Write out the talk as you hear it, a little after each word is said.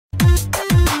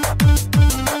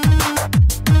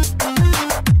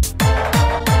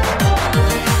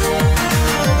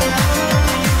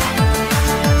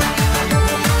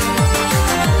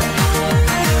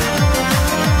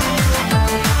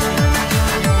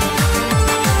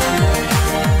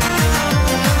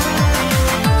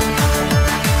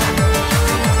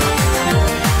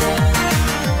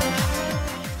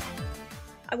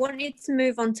to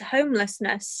move on to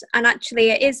homelessness, and actually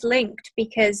it is linked,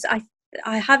 because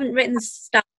I haven't written the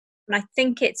stat, and I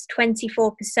think it's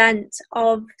 24%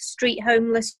 of street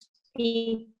homeless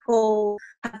people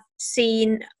have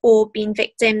seen or been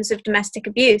victims of domestic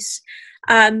abuse,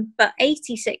 but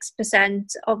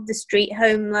 86% of the street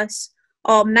homeless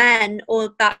are men,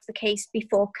 or that's the case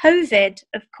before COVID,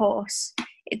 of course.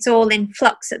 It's all in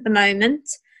flux at the moment.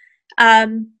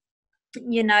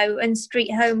 You know, and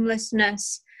street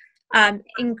homelessness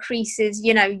increases,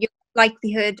 you know, your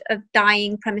likelihood of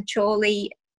dying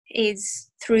prematurely is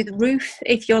through the roof.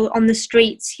 If you're on the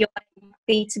streets, you're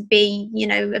likely to be, you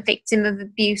know, a victim of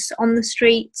abuse on the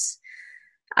streets.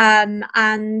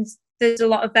 And there's a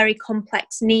lot of very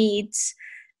complex needs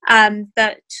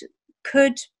that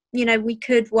could, you know, we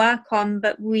could work on,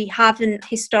 but we haven't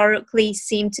historically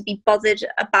seemed to be bothered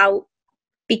about,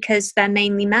 because they're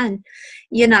mainly men,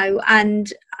 you know.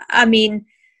 And I mean,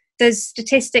 there's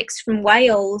statistics from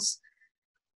Wales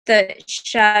that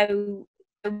show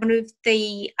one of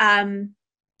the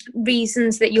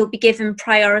reasons that you'll be given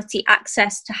priority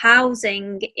access to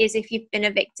housing is if you've been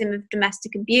a victim of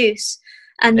domestic abuse.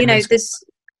 And, you know, there's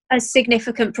a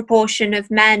significant proportion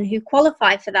of men who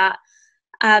qualify for that.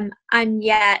 And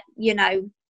yet, you know,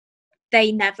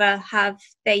 they have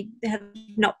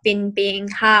not been being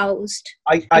housed.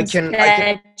 I can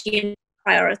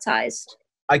prioritized.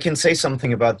 I can say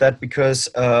something about that, because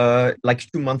like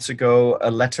 2 months ago,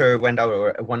 a letter went out,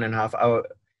 or 1.5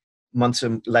 months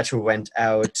a letter went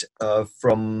out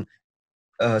from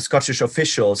Scottish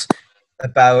officials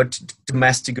about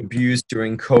domestic abuse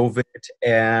during COVID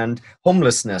and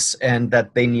homelessness, and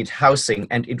that they need housing,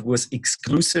 and it was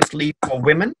exclusively for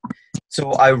women.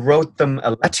 So I wrote them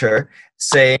a letter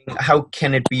saying, how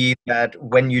can it be that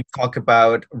when you talk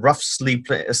about rough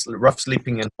sleeping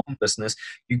and homelessness,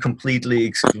 you completely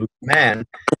exclude men?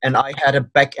 And I had a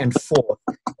back and forth,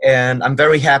 and I'm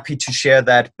very happy to share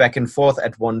that back and forth.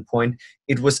 At one point,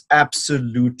 it was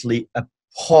absolutely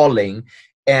appalling.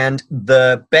 And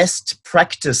the best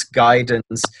practice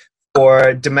guidance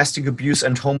for domestic abuse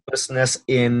and homelessness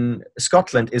in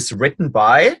Scotland is written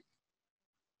by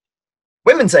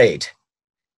Women's Aid.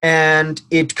 And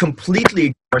it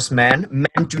completely ignores men.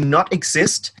 Men do not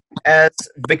exist as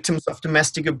victims of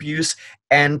domestic abuse,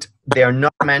 and they are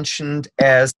not mentioned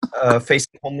as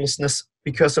facing homelessness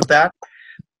because of that.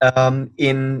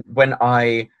 When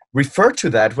I referred to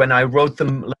that, when I wrote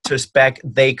them letters back,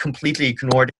 they completely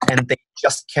ignored it, and they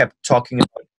just kept talking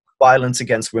about violence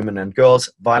against women and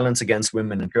girls, violence against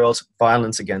women and girls,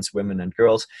 violence against women and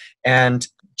girls. And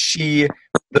the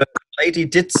lady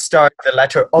did start the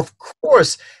letter. Of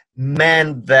course,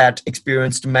 men that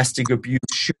experience domestic abuse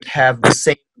should have the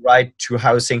same right to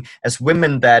housing as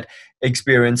women that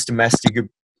experience domestic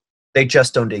abuse. They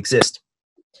just don't exist.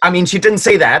 I mean, she didn't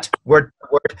say that word for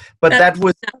word, but that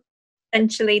was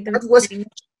essentially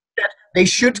that they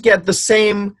should get the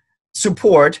same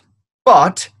support,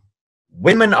 but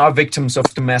women are victims of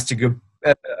domestic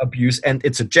abuse, and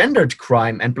it's a gendered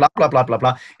crime, and blah blah blah blah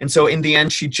blah. And so in the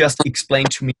end, she just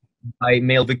explained to me, why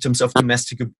male victims of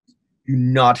domestic abuse do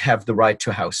not have the right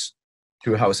to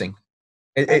housing.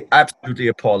 It absolutely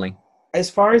appalling. As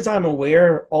far as I'm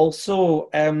aware, also,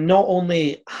 not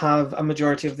only have a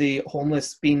majority of the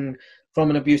homeless been from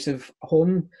an abusive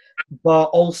home, but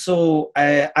also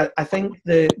I think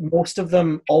most of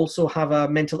them also have a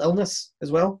mental illness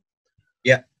as well.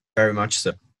 Yeah, very much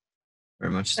so.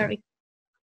 Very much so. Sorry.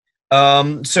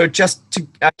 So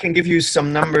I can give you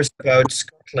some numbers about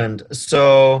Scotland.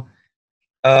 So,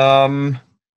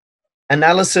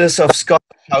 analysis of Scottish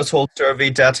household survey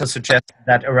data suggests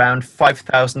that around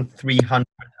 5,300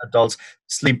 adults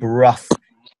sleep rough at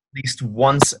least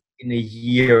once in a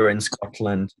year in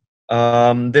Scotland.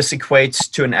 This equates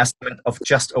to an estimate of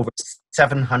just over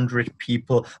 700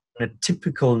 people on a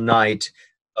typical night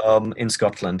in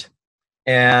Scotland.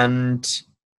 And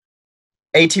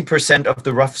 80% of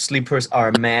the rough sleepers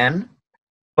are men,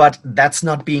 but that's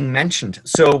not being mentioned.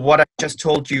 So what I just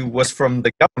told you was from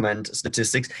the government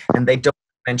statistics, and they don't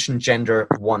mention gender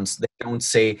once. They don't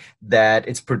say that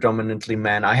it's predominantly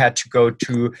men. I had to go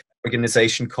to an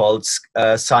organization called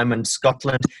SemajZ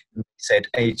Scotland, and they said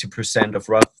 80% of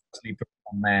rough sleepers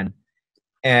are men.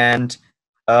 And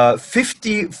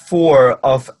 54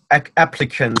 of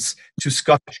applicants to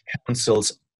Scottish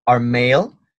councils are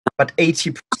male, but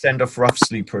 80% of rough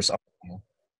sleepers are male.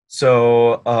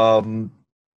 So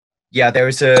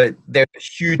there's a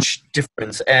huge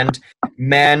difference, and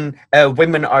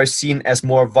women are seen as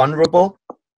more vulnerable,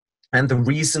 and the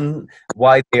reason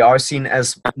why they are seen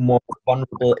as more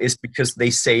vulnerable is because they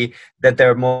say that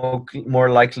they're more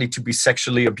likely to be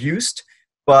sexually abused,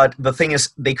 But the thing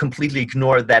is, they completely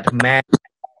ignore that men are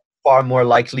far more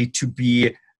likely to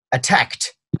be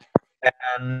attacked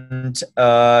and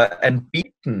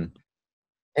beaten.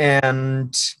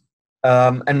 And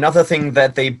another thing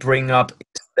that they bring up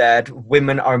is that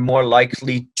women are more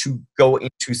likely to go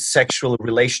into sexual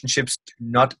relationships to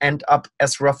not end up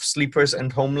as rough sleepers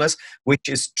and homeless, which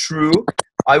is true,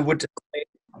 I would say.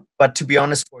 But to be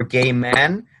honest, for gay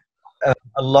men,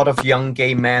 a lot of young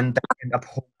gay men that end up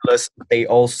homeless, they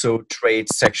also trade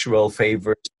sexual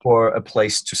favors for a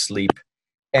place to sleep.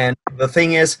 And the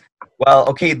thing is, well,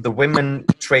 okay, the women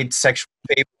trade sexual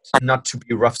favors not to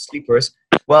be rough sleepers.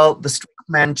 Well, the straight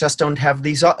men just don't have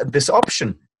this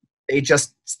option. They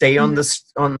just stay on the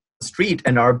street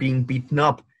and are being beaten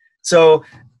up. So,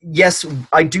 yes,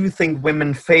 I do think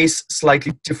women face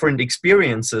slightly different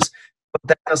experiences, but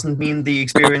that doesn't mean the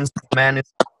experience of men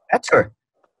is better.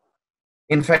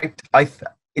 In fact,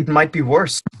 it might be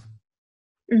worse.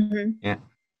 Mm-hmm. Yeah.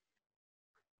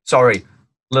 Sorry,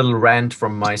 little rant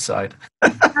from my side.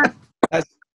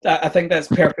 I think that's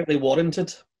perfectly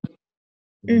warranted.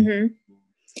 Mm-hmm.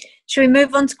 Should we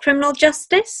move on to criminal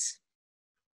justice?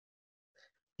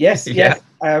 Yes, Yeah.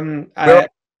 yes.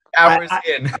 Hours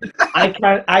in.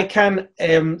 I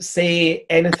can't say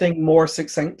anything more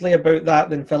succinctly about that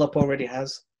than Philip already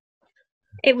has.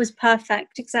 It was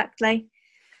perfect, exactly.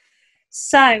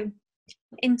 So,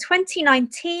 in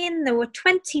 2019, there were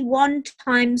 21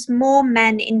 times more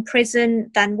men in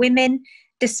prison than women,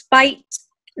 despite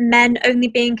men only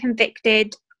being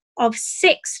convicted of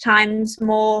 6 times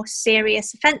more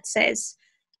serious offences.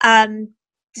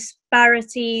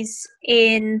 Disparities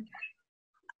in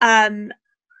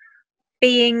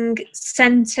being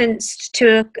sentenced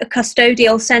to a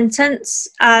custodial sentence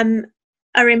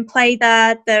are in play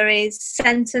there. There is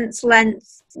sentence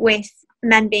length with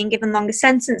men being given longer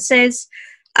sentences.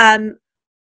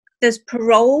 There's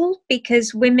parole,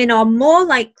 because women are more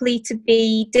likely to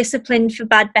be disciplined for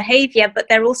bad behaviour, but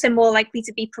they're also more likely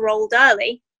to be paroled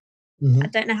early. Mm-hmm. I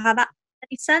don't know how that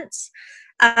makes sense.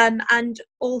 And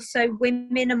also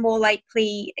women are more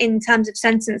likely, in terms of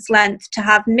sentence length, to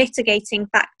have mitigating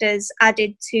factors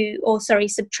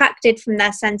subtracted from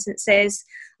their sentences,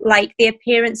 like the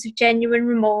appearance of genuine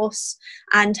remorse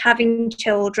and having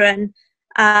children,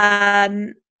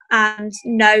 and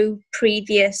no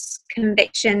previous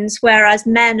convictions, whereas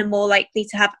men are more likely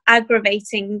to have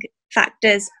aggravating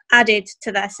factors added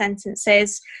to their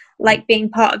sentences, like being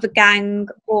part of a gang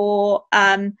or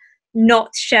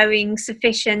not showing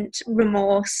sufficient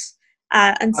remorse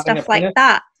and stuff like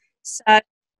that. So,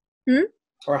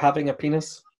 or having a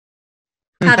penis.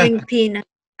 Having a penis.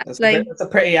 That's a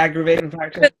pretty aggravating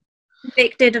factor.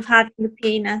 Convicted of having a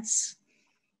penis.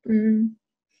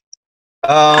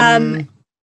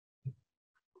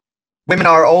 Women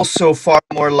are also far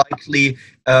more likely,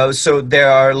 so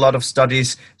there are a lot of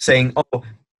studies saying,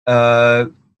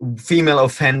 female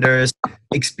offenders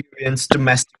experience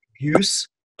domestic abuse,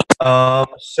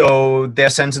 so their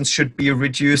sentence should be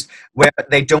reduced, where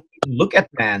they don't even look at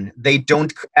men. They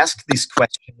don't ask these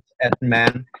questions at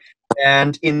men.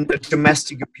 And in the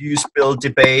domestic abuse bill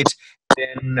debate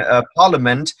in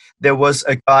Parliament, there was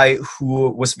a guy who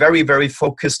was very, very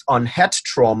focused on head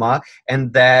trauma,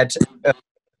 and that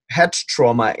head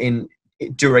trauma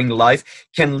during life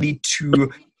can lead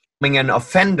to becoming an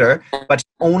offender, but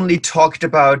only talked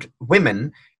about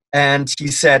women. And he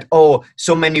said,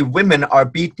 so many women are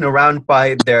beaten around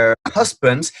by their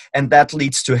husbands, and that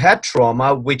leads to head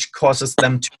trauma, which causes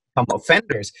them to become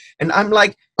offenders. And I'm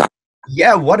like,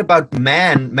 yeah, what about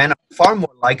men? Men are far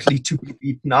more likely to be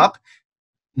beaten up,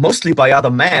 mostly by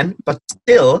other men, but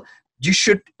still, you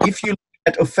should, if you look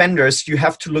at offenders, you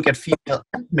have to look at female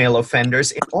and male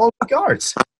offenders in all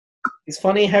regards. It's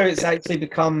funny how it's actually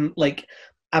become like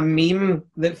a meme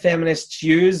that feminists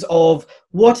use of,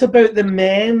 what about the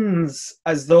men's,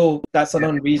 as though that's an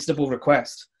unreasonable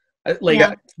request.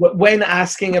 When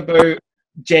asking about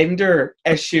gender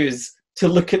issues, to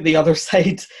look at the other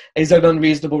side is an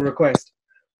unreasonable request.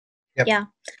 Yep. Yeah.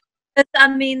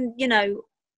 I mean,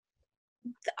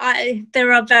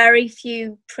 there are very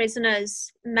few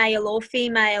prisoners, male or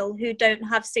female, who don't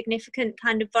have significant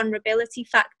kind of vulnerability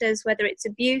factors, whether it's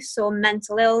abuse or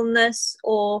mental illness,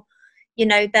 or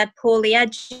they're poorly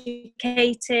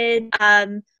educated,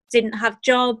 didn't have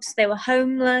jobs, they were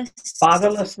homeless.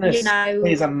 Fatherlessness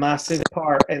plays a massive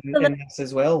part in this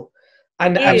as well.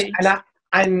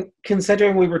 And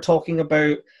considering we were talking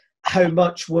about how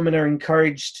much women are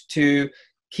encouraged to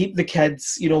keep the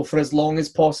kids, for as long as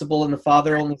possible, and the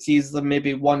father only sees them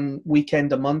maybe one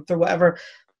weekend a month or whatever,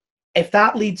 if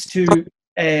that leads to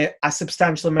a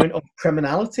substantial amount of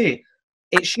criminality,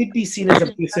 it should be seen as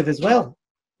abusive as well.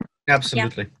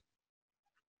 Absolutely.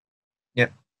 Yeah.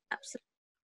 Absolutely.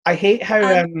 I hate how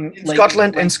in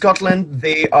Scotland,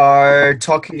 they are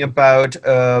talking about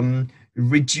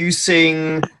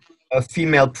reducing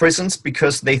female prisons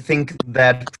because they think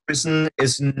that prison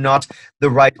is not the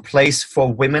right place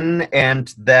for women,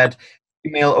 and that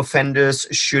female offenders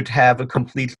should have a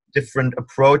completely different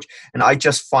approach. And I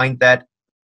just find that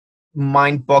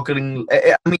mind-boggling.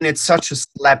 I mean, it's such a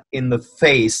slap in the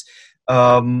face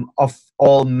of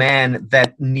all men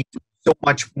that need so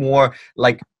much more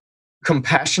like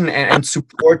compassion and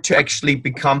support to actually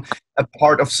become a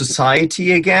part of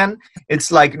society again.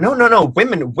 It's like, no,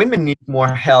 women need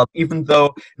more help, even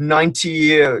though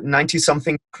 90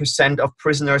 something percent of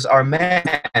prisoners are men.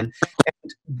 And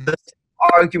the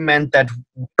argument that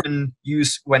women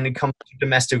use when it comes to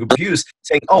domestic abuse,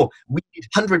 saying, oh, we need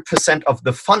 100% of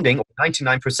the funding or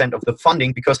 99% of the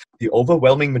funding because the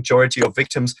overwhelming majority of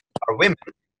victims are women,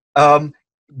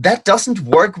 that doesn't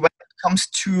work when it comes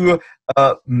to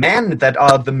men that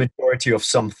are the majority of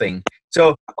something.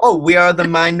 So, oh, we are the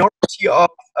minority of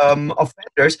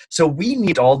offenders, so we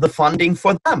need all the funding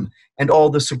for them and all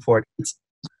the support. It's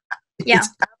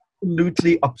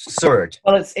absolutely absurd.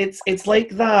 Well, it's like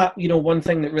that. You know, one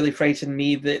thing that really frightened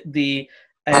me, that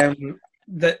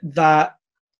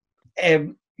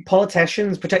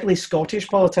politicians, particularly Scottish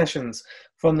politicians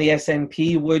from the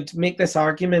SNP, would make this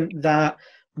argument that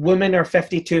women are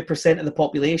 52% of the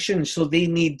population, so they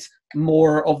need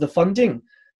more of the funding.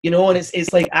 You know, and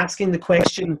it's like asking the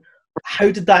question,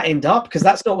 how did that end up? Because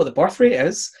that's not what the birth rate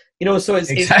is. You know, so it's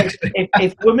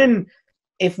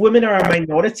if women are a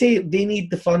minority, they need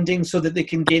the funding so that they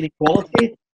can gain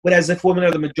equality. Whereas if women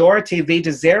are the majority, they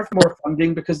deserve more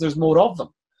funding because there's more of them.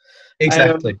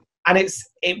 Exactly. And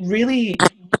it really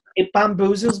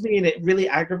bamboozles me, and it really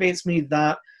aggravates me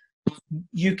that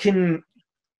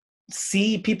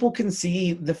people can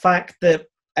see the fact that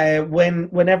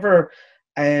whenever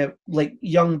like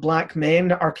young black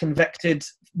men are convicted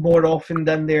more often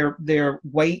than their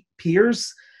white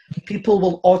peers, people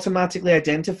will automatically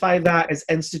identify that as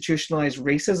institutionalized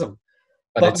racism.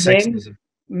 But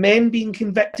men being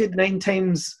convicted 9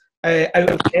 times out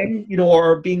of 10, you know,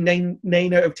 or being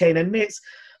 9 out of 10 inmates,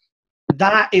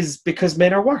 that is because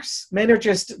men are worse. Men are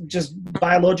just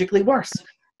biologically worse.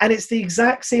 And it's the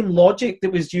exact same logic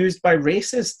that was used by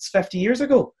racists 50 years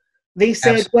ago. They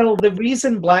said, well, the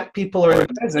reason black people are in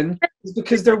prison is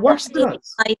because they're worse than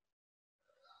us.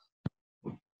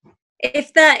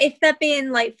 If they're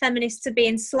being like, feminists are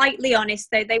being slightly honest,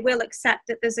 though, they will accept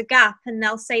that there's a gap, and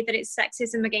they'll say that it's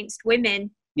sexism against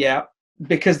women. Yeah,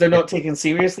 because they're not taken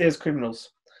seriously as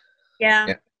criminals.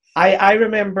 Yeah. I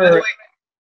remember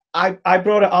I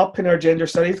brought it up in our gender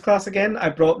studies class again. I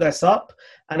brought this up,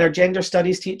 and our gender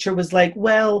studies teacher was like,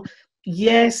 well,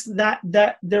 yes, that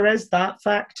there is that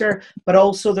factor, but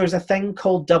also there's a thing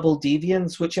called double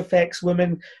deviance which affects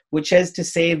women, which is to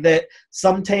say that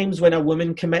sometimes when a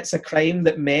woman commits a crime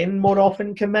that men more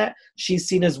often commit, she's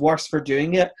seen as worse for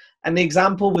doing it. And the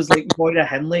example was like Moira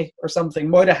Henley or something.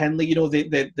 Moira Henley, you know,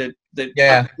 the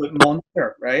absolute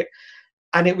monster, right?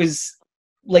 And it was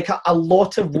like a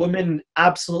lot of women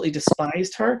absolutely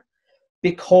despised her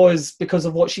because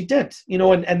of what she did, you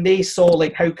know, and they saw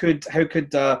like how could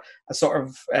a sort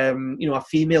of you know, a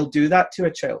female do that to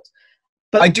a child.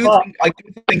 But I do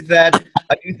think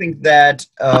that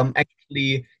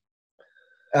actually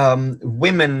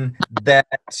women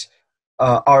that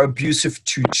are abusive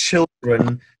to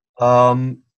children,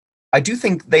 I do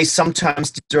think they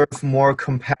sometimes deserve more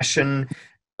compassion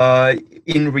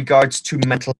in regards to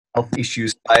mental health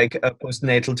issues like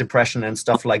postnatal depression and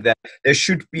stuff like that. That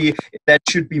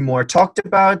should be more talked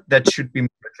about. That should be more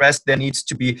addressed. There needs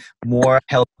to be more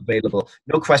help available.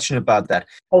 No question about that.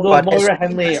 Although Moira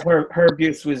Henley, her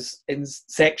abuse was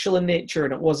sexual in nature,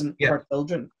 and it wasn't her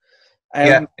children. But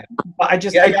I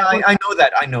know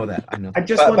that. I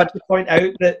just wanted to point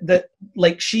out that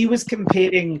like she was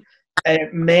comparing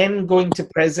men going to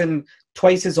prison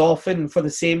twice as often for the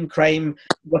same crime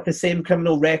with the same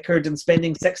criminal record and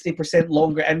spending 60%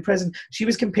 longer in prison. She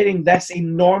was comparing this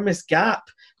enormous gap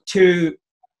to,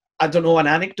 I don't know, an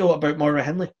anecdote about Moira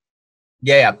Henley.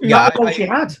 That's all she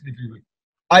had.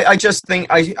 I just think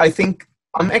I think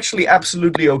I'm actually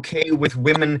absolutely okay with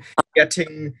women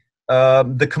getting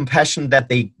the compassion that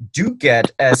they do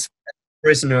get as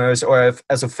prisoners or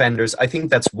as offenders. I think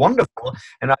that's wonderful,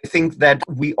 and I think that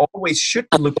we always should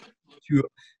look to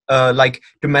like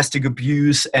domestic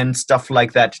abuse and stuff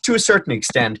like that to a certain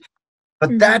extent,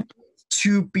 but that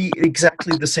to be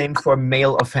exactly the same for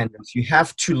male offenders. You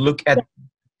have to look at,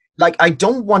 like, I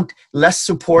don't want less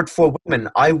support for women.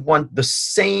 I want the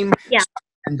same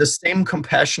and the same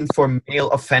compassion for male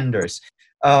offenders.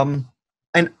 And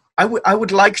I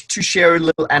would like to share a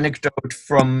little anecdote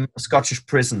from a Scottish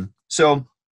prison. So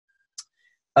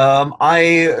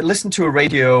I listened to a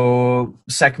radio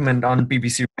segment on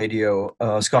BBC Radio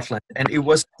Scotland, and it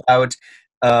was about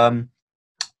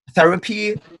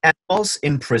therapy animals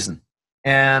in prison.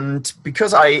 And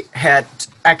because I had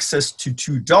access to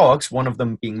 2 dogs, one of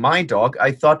them being my dog,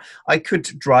 I thought I could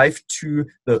drive to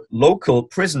the local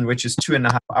prison, which is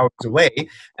 2.5 hours away,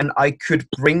 and I could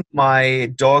bring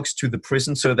my dogs to the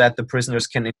prison so that the prisoners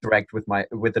can interact with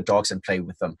the dogs and play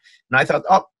with them. And I thought,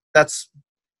 oh, that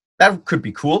could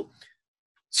be cool.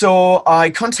 So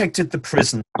I contacted the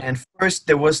prison, and first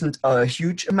there wasn't a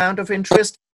huge amount of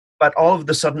interest. But all of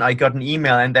a sudden, I got an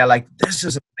email, and they're like, "This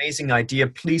is an amazing idea.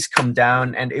 Please come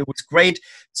down." And it was great.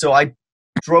 So I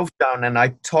drove down, and I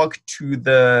talked to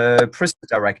the prison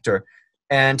director,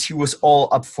 and he was all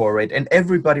up for it. And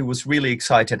everybody was really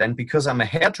excited. And because I'm a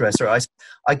hairdresser,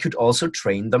 I could also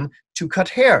train them to cut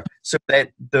hair so that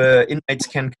the inmates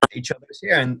can cut each other's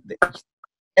hair. And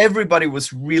everybody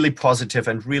was really positive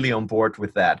and really on board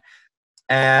with that.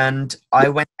 And I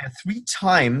went there 3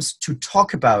 times to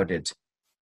talk about it.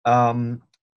 And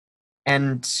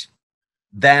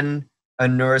then a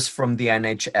nurse from the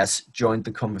NHS joined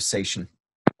the conversation.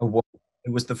 It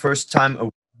was the first time a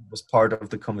woman was part of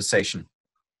the conversation,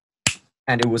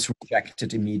 and it was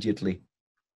rejected immediately.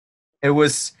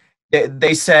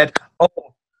 They said,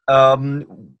 "Oh,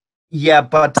 yeah,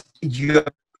 but you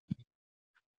have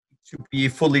to be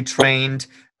fully trained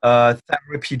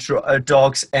therapy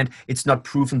dogs, and it's not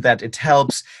proven that it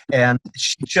helps." And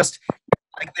she just,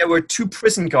 like, there were 2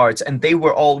 prison guards, and they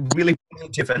were all really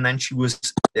positive, and then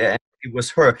it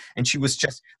was her, and she was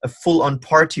just a full-on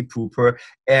party pooper,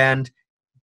 and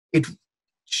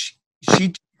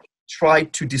she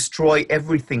tried to destroy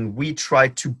everything we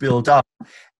tried to build up,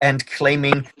 and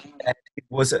claiming that it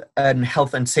was a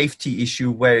health and safety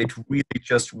issue, where it really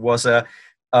just was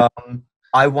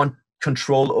I want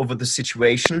control over the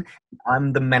situation.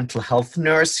 I'm the mental health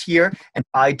nurse here, and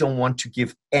I don't want to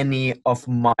give any of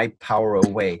my power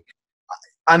away.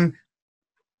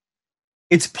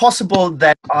 It's possible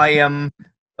that I am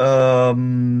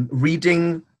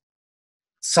reading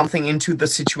something into the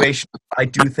situation. I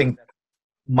do think that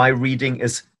my reading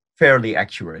is fairly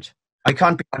accurate. I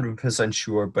can't be 100%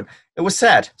 sure, but it was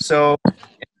sad. So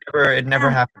it never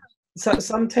happened. So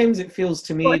sometimes it feels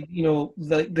to me,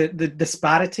 the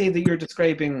disparity that you're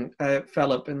describing,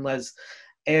 Philip and Liz,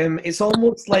 it's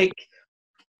almost like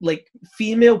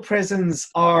female prisons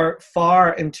are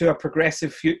far into a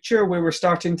progressive future, where we're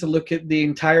starting to look at the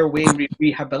entire way we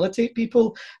rehabilitate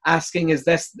people, asking, is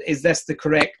this the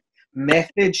correct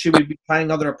method? Should we be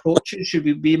trying other approaches? Should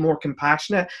we be more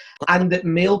compassionate? And that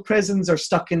male prisons are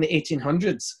stuck in the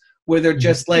 1800s, where they're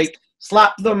just like,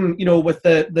 slap them, with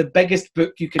the biggest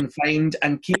book you can find,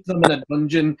 and keep them in a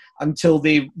dungeon until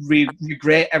they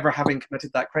regret ever having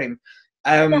committed that crime.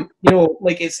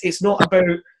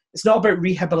 It's not about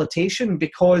rehabilitation,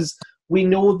 because we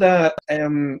know that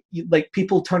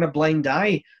people turn a blind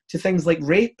eye to things like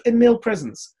rape in male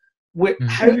prisons.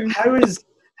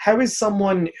 How is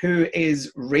someone who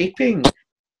is raping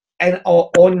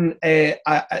on a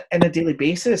daily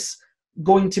basis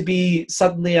going to be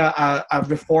suddenly a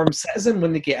reformed citizen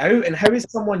when they get out? And how is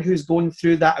someone who's going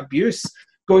through that abuse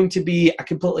going to be a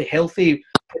completely healthy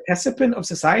participant of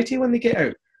society when they get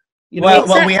out?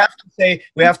 Well, we have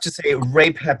to say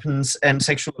rape happens and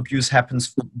sexual abuse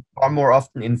happens far more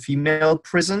often in female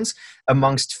prisons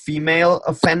amongst female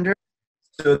offenders.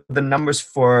 So the numbers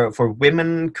for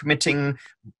women committing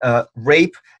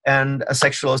rape and a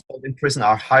sexual assault in prison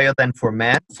are higher than for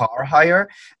men, far higher.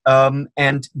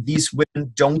 And these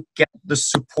women don't get the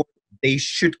support they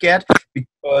should get,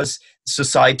 because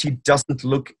society doesn't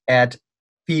look at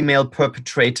female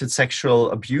perpetrated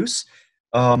sexual abuse.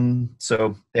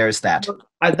 So there's that.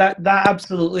 That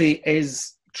absolutely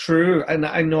is true, and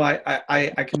I know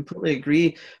I completely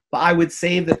agree. But I would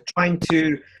say that trying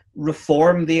to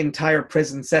reform the entire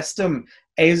prison system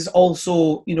is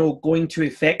also, going to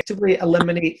effectively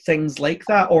eliminate things like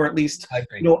that, or at least,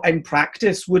 in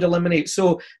practice would eliminate.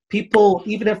 So people,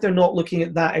 even if they're not looking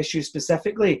at that issue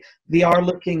specifically, they are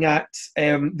looking at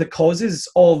the causes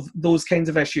of those kinds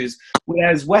of issues.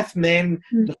 Whereas with men,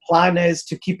 the plan is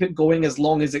to keep it going as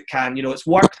long as it can. It's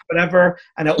worked forever,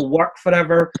 and it'll work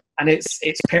forever, and it's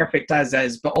perfect as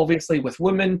is. But obviously with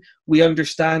women, we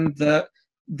understand that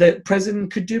prison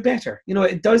could do better.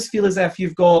 It does feel as if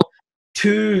you've got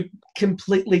 2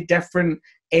 completely different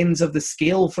ends of the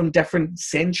scale from different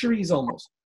centuries almost.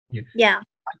 Yeah.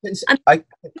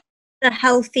 a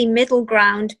healthy middle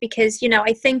ground, because, you know,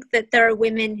 I think that there are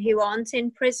women who aren't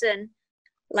in prison,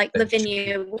 like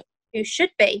Lavinia, who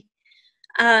should be.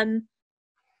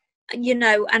 You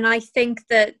know, and I think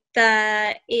that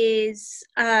there is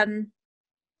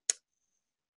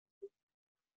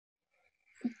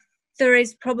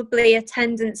probably a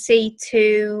tendency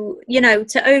to, you know,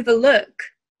 to overlook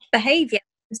behaviour.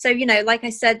 So, you know, like I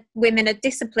said, women are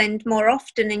disciplined more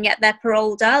often and yet they're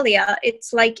paroled earlier.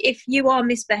 It's like, if you are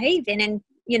misbehaving in,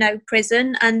 you know,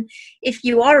 prison, and if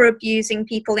you are abusing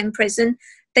people in prison,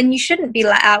 then you shouldn't be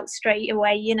let out straight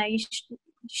away. You know, you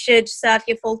should serve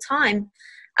your full time.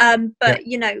 But,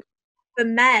 you know, for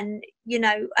men, you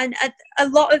know, and a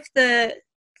lot of the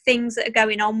things that are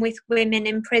going on with women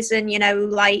in prison, you know,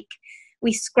 like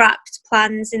we scrapped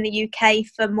plans in the UK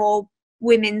for more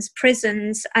women's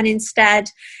prisons, and instead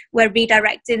we're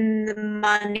redirecting the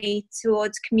money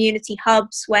towards community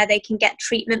hubs where they can get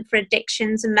treatment for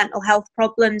addictions and mental health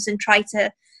problems and try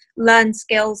to learn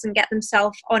skills and get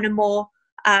themselves on a more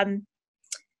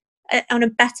on a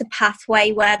better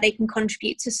pathway where they can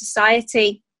contribute to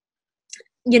society,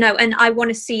 you know. And I want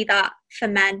to see that for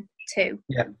men too.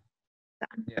 Yeah.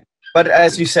 But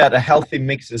as you said, a healthy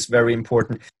mix is very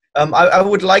important. I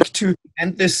would like to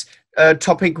end this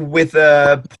topic with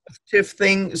a positive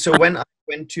thing. So when I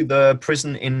went to the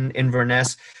prison in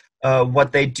Inverness,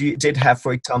 what they did have,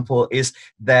 for example, is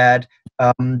that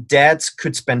dads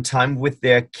could spend time with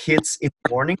their kids in the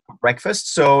morning for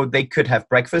breakfast, so they could have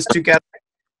breakfast together.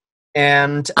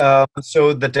 And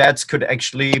so the dads could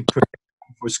actually prepare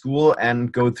for school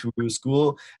and go through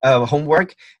school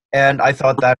homework. And I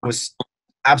thought that was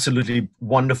absolutely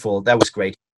wonderful. That was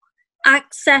great.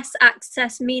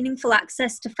 Meaningful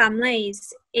access to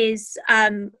families is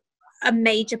a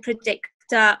major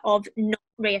predictor of not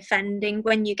reoffending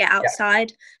when you get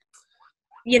outside.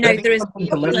 You know, there is a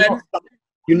problem.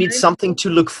 You need something to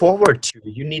look forward to.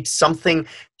 You need something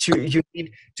you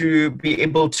need to be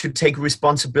able to take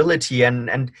responsibility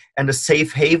and a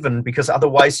safe haven, because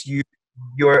otherwise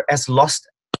you're as lost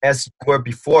as you were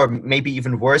before, maybe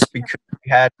even worse, because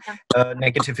you had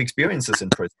negative experiences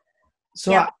in prison.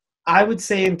 So I would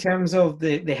say, in terms of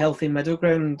the healthy middle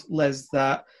ground, Liz,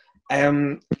 that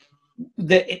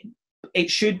it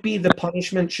should be, the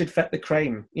punishment should fit the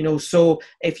crime. You know, so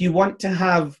if you want to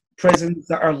have prisons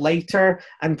that are lighter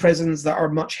and prisons that are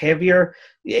much heavier,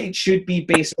 it should be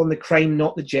based on the crime,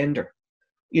 not the gender.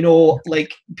 You know,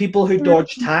 like people who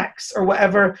dodge tax or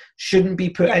whatever shouldn't be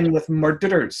put in with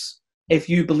murderers. If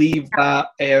you believe that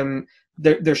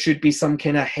there should be some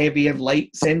kind of heavy and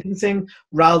light sentencing,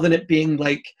 rather than it being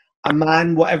like a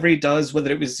man, whatever he does,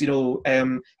 whether it was, you know,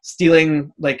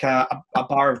 stealing like a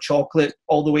bar of chocolate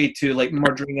all the way to like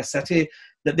murdering a city,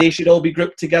 that they should all be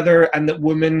grouped together, and that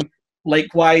women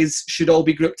likewise should all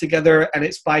be grouped together, and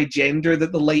it's by gender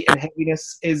that the light and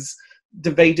heaviness is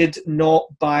divided, not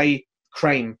by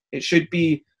crime. It should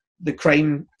be the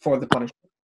crime for the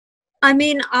punishment. I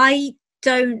mean, I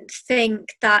don't think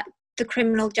that the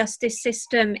criminal justice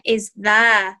system is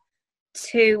there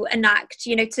to enact,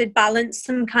 you know, to balance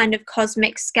some kind of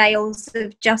cosmic scales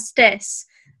of justice.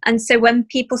 And so when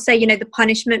people say, you know, the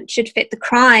punishment should fit the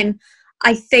crime,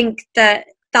 I think that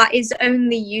that is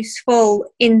only useful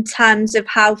in terms of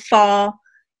how far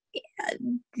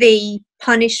the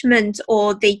punishment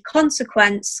or the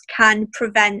consequence can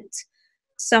prevent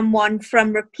someone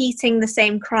from repeating the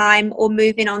same crime or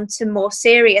moving on to more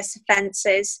serious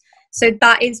offences. So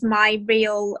that is my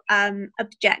real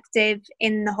objective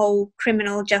in the whole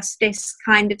criminal justice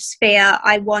kind of sphere.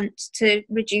 I want to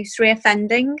reduce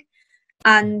reoffending,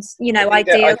 and, you know, I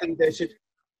think there should.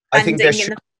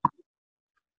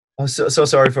 I'm so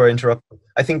sorry for interrupting.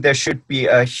 I think there should be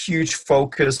a huge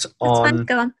focus on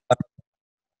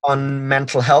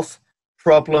mental health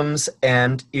problems,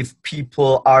 and if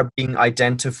people are being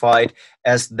identified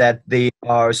as that they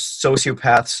are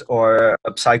sociopaths or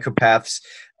psychopaths,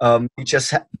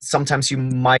 sometimes you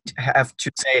might have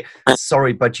to say,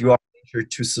 sorry, but you are a danger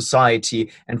to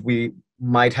society, and we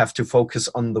might have to focus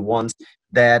on the ones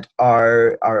that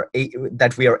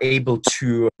that we are able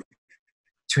to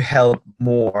help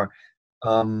more.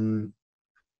 And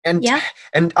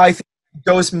I think it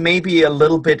goes maybe a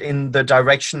little bit in the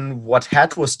direction what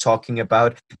Het was talking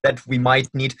about, that we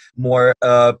might need more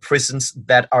prisons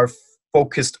that are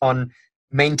focused on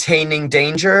maintaining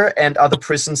danger, and other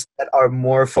prisons that are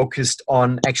more focused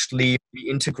on actually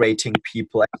reintegrating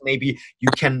people. And maybe you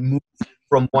can move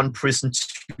from one prison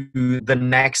to the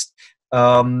next,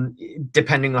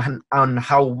 depending on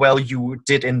how well you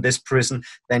did in this prison,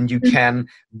 then you can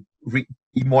be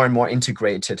more and more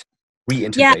reintegrated.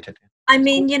 Yeah, I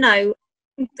mean, you know,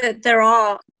 that there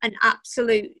are an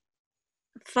absolute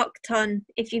fuck ton,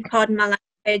 if you pardon my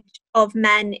language, of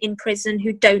men in prison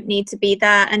who don't need to be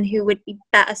there and who would be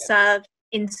better served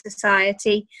in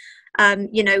society.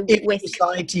 If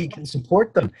society can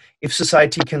support them,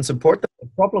 the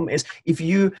problem is if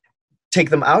you take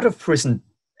them out of prison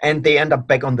and they end up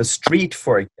back on the street,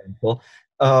 for example,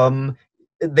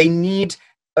 they need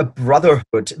a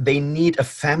brotherhood, they need a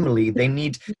family, they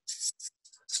need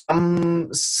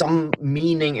some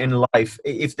meaning in life.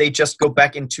 If they just go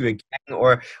back into a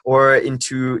gang or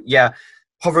into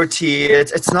poverty,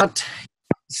 it's not.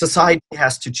 Society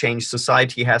has to change.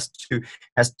 Society has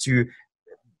to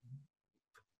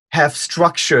have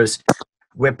structures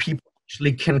where people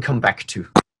actually can come back to.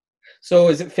 So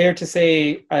is it fair to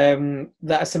say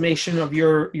that a summation of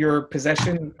your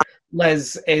position,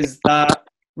 Liz, is that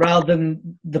rather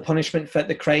than the punishment fit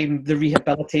the crime, the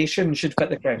rehabilitation should fit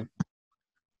the crime?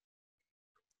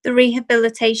 The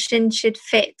rehabilitation should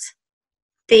fit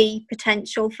the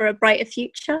potential for a brighter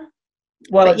future.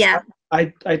 Well, yeah,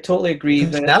 I totally agree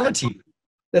that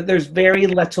there's very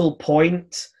little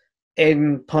point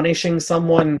in punishing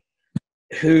someone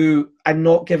who and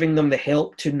not giving them the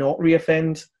help to not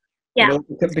reoffend. Yeah.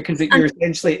 Because you're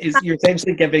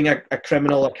essentially giving a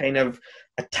criminal a kind of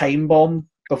a time bomb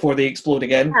before they explode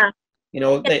again.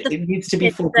 Yeah. It needs to be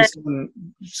focused on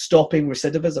stopping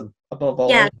recidivism above all.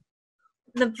 Yeah.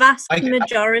 The vast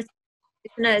majority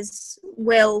of prisoners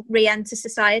will re-enter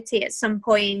society at some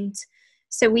point,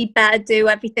 so we better do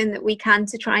everything that we can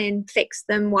to try and fix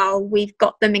them while we've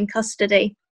got them in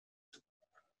custody.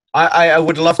 I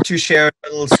would love to share a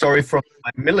little story from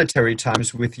my military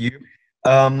times with you.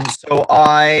 So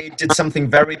I did something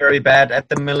very, very bad at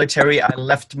the military. I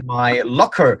left my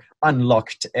locker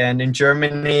unlocked, and in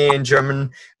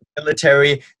German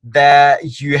military,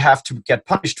 that you have to get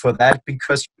punished for that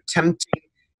because you're tempting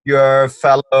your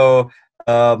fellow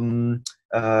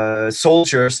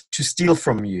soldiers to steal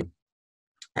from you.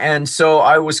 And so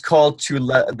I was called to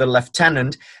the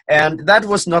lieutenant, and that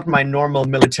was not my normal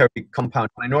military compound.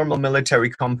 My normal military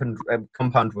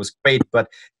compound was great, but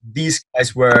these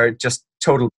guys were just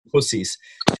total pussies.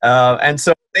 And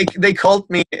so they called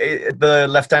me, the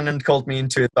lieutenant called me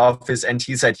into his office, and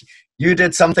he said, "You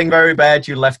did something very bad.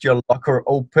 You left your locker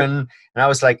open." And I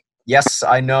was like, "Yes,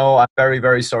 I know. I'm very,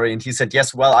 very sorry." And he said,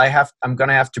 "Yes, well, I'm going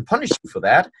to have to punish you for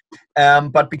that.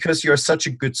 But because you're such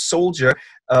a good soldier,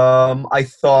 I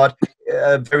thought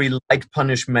a very light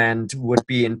punishment would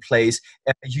be in place.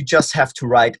 You just have to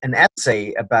write an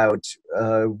essay about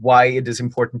why it is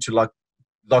important to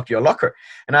lock your locker."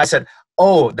 And I said,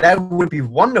 "Oh, that would be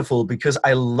wonderful because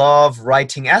I love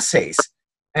writing essays."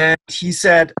 And he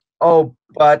said, "Oh,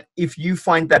 but if you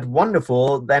find that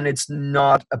wonderful, then it's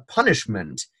not a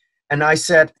punishment." And I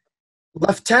said,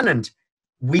 "Lieutenant,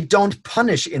 we don't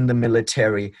punish in the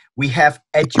military. We have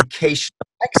educational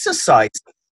exercises.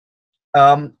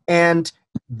 And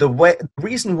the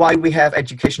reason why we have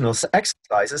educational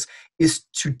exercises is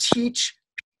to teach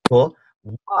people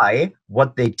why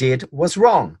what they did was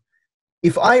wrong.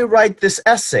 If I write this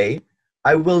essay,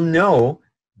 I will know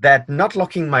that not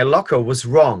locking my locker was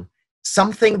wrong,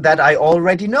 something that I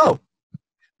already know.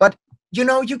 But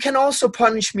you can also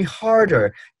punish me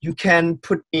harder. You can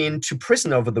put me into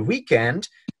prison over the weekend,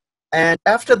 and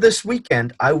after this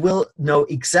weekend, I will know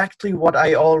exactly what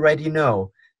I already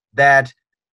know, that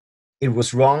it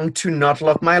was wrong to not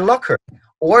lock my locker.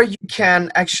 Or you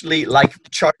can actually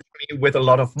charge me with a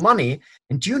lot of money.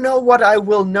 And do you know what I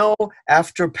will know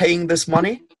after paying this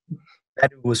money?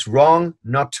 That it was wrong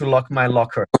not to lock my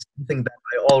locker, something that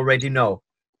I already know."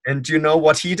 And do you know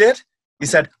what he did? He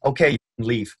said, "Okay, you can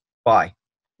leave. Bye."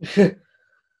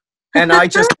 And I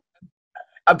just,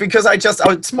 because I just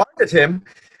outsmarted him,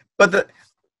 but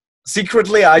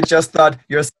secretly I just thought,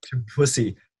 "You're such a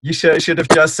pussy. You should have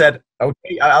just said,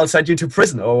 okay, I'll send you to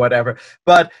prison or whatever."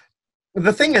 But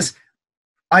the thing is,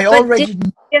 I already...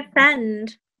 Did you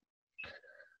offend?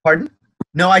 Pardon?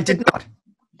 No, I did not.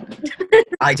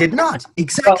 I did not.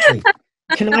 Exactly.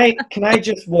 Can I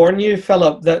just warn you,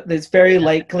 Philip, that it's very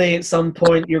likely at some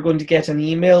point you're going to get an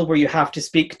email where you have to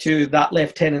speak to that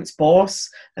lieutenant's boss,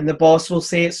 and the boss will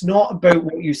say it's not about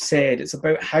what you said, it's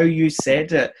about how you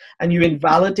said it, and you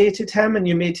invalidated him and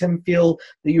you made him feel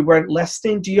that you weren't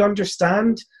listening. Do you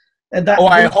understand? And that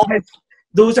I hope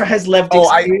those are his lived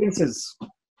experiences.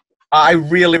 I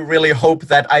really, really hope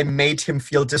that I made him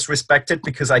feel disrespected,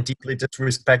 because I deeply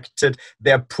disrespected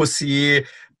their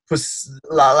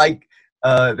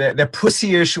their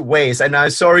pussyish ways. And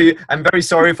I'm very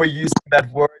sorry for using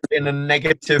that word in a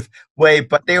negative way,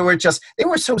 but they were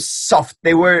so soft.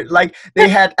 They were like, they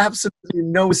had absolutely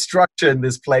no structure in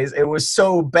this place. It was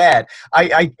so bad.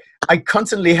 I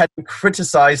constantly had to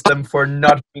criticize them for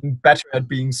not being better at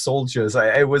being soldiers.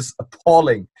 It was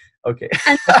appalling. Okay.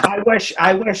 I wish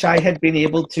I had been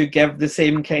able to give the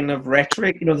same kind of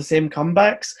rhetoric, the same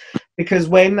comebacks, because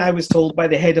when I was told by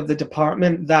the head of the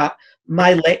department that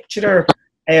my lecturer,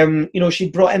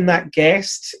 she brought in that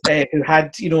guest who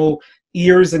had,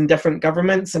 ears in different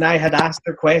governments, and I had asked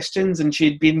her questions and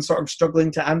she'd been sort of struggling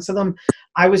to answer them.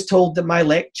 I was told that my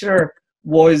lecturer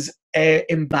was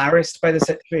embarrassed by the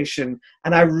situation,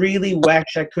 and I really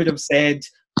wish I could have said,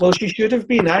 well, she should have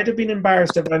been. I'd have been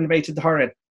embarrassed if I invited her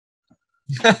in.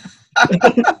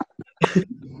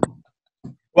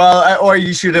 Well, or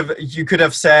you could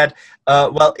have said,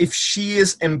 well, if she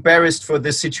is embarrassed for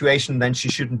this situation, then she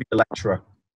shouldn't be a lecturer.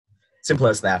 Simple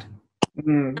as that.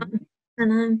 Mm. I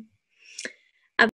know.